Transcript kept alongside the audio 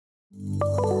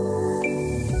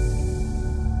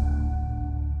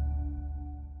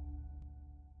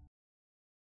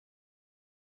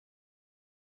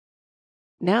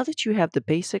Now that you have the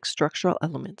basic structural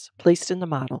elements placed in the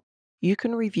model, you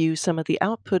can review some of the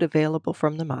output available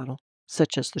from the model,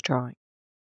 such as the drawing.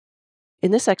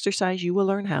 In this exercise, you will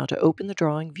learn how to open the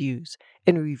drawing views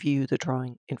and review the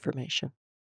drawing information.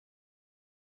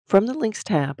 From the Links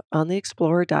tab on the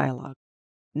Explorer dialog,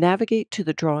 navigate to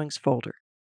the Drawings folder.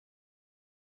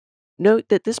 Note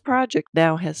that this project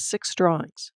now has 6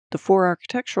 drawings, the 4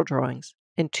 architectural drawings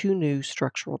and 2 new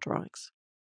structural drawings.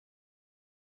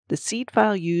 The seed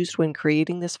file used when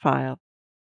creating this file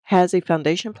has a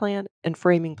foundation plan and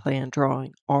framing plan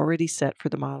drawing already set for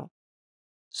the model.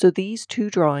 So these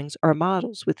 2 drawings are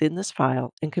models within this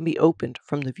file and can be opened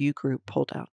from the View Group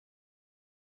pull-down.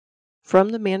 From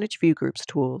the Manage View Groups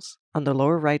tools on the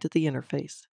lower right of the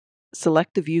interface,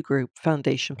 select the View Group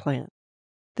Foundation Plan.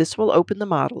 This will open the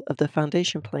model of the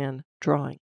foundation plan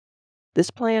drawing.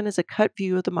 This plan is a cut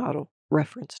view of the model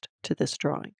referenced to this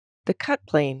drawing. The cut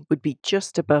plane would be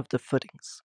just above the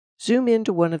footings. Zoom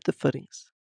into one of the footings.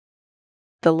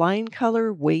 The line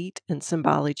color, weight, and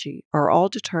symbology are all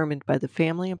determined by the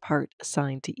family and part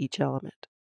assigned to each element.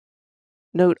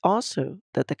 Note also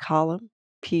that the column,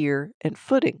 pier, and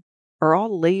footing are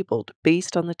all labeled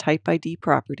based on the type ID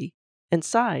property and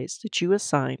size that you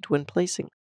assigned when placing.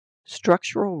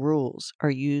 Structural rules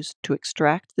are used to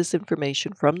extract this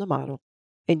information from the model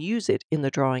and use it in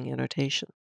the drawing annotation.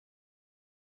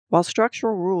 While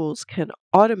structural rules can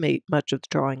automate much of the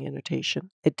drawing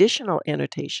annotation, additional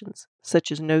annotations,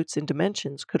 such as notes and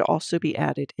dimensions, could also be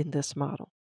added in this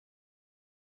model.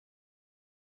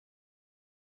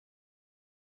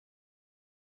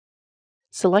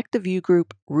 Select the View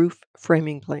Group Roof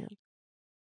Framing Plan.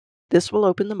 This will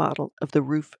open the model of the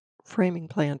roof framing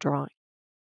plan drawing.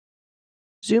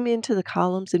 Zoom into the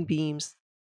columns and beams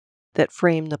that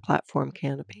frame the platform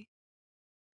canopy.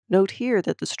 Note here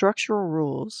that the structural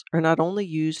rules are not only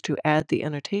used to add the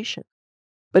annotation,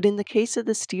 but in the case of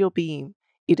the steel beam,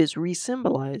 it is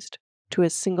re-symbolized to a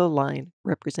single line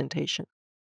representation.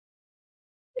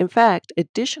 In fact,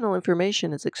 additional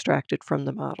information is extracted from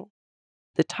the model.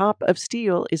 The top of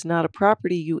steel is not a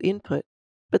property you input,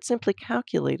 but simply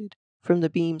calculated from the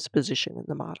beam's position in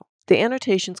the model. The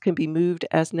annotations can be moved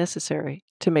as necessary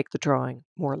to make the drawing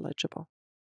more legible.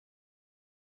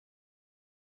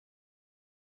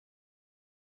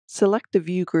 Select the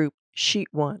View Group Sheet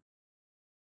 1.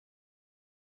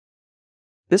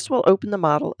 This will open the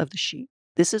model of the sheet.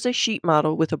 This is a sheet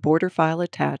model with a border file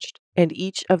attached and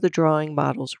each of the drawing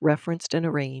models referenced and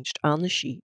arranged on the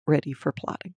sheet, ready for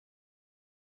plotting.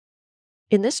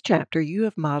 In this chapter, you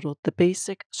have modeled the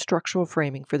basic structural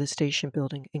framing for the station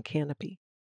building and canopy.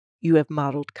 You have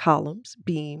modeled columns,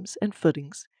 beams, and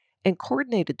footings, and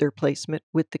coordinated their placement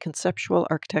with the conceptual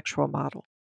architectural model,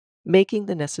 making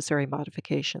the necessary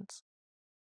modifications.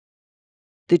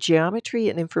 The geometry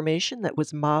and information that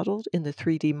was modeled in the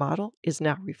 3D model is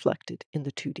now reflected in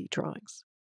the 2D drawings.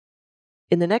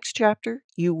 In the next chapter,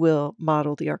 you will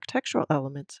model the architectural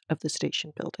elements of the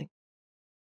station building.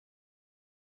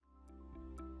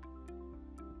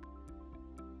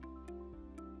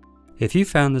 If you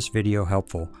found this video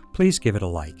helpful, please give it a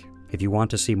like. If you want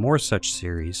to see more such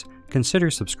series, consider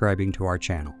subscribing to our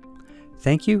channel.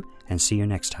 Thank you, and see you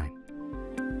next time.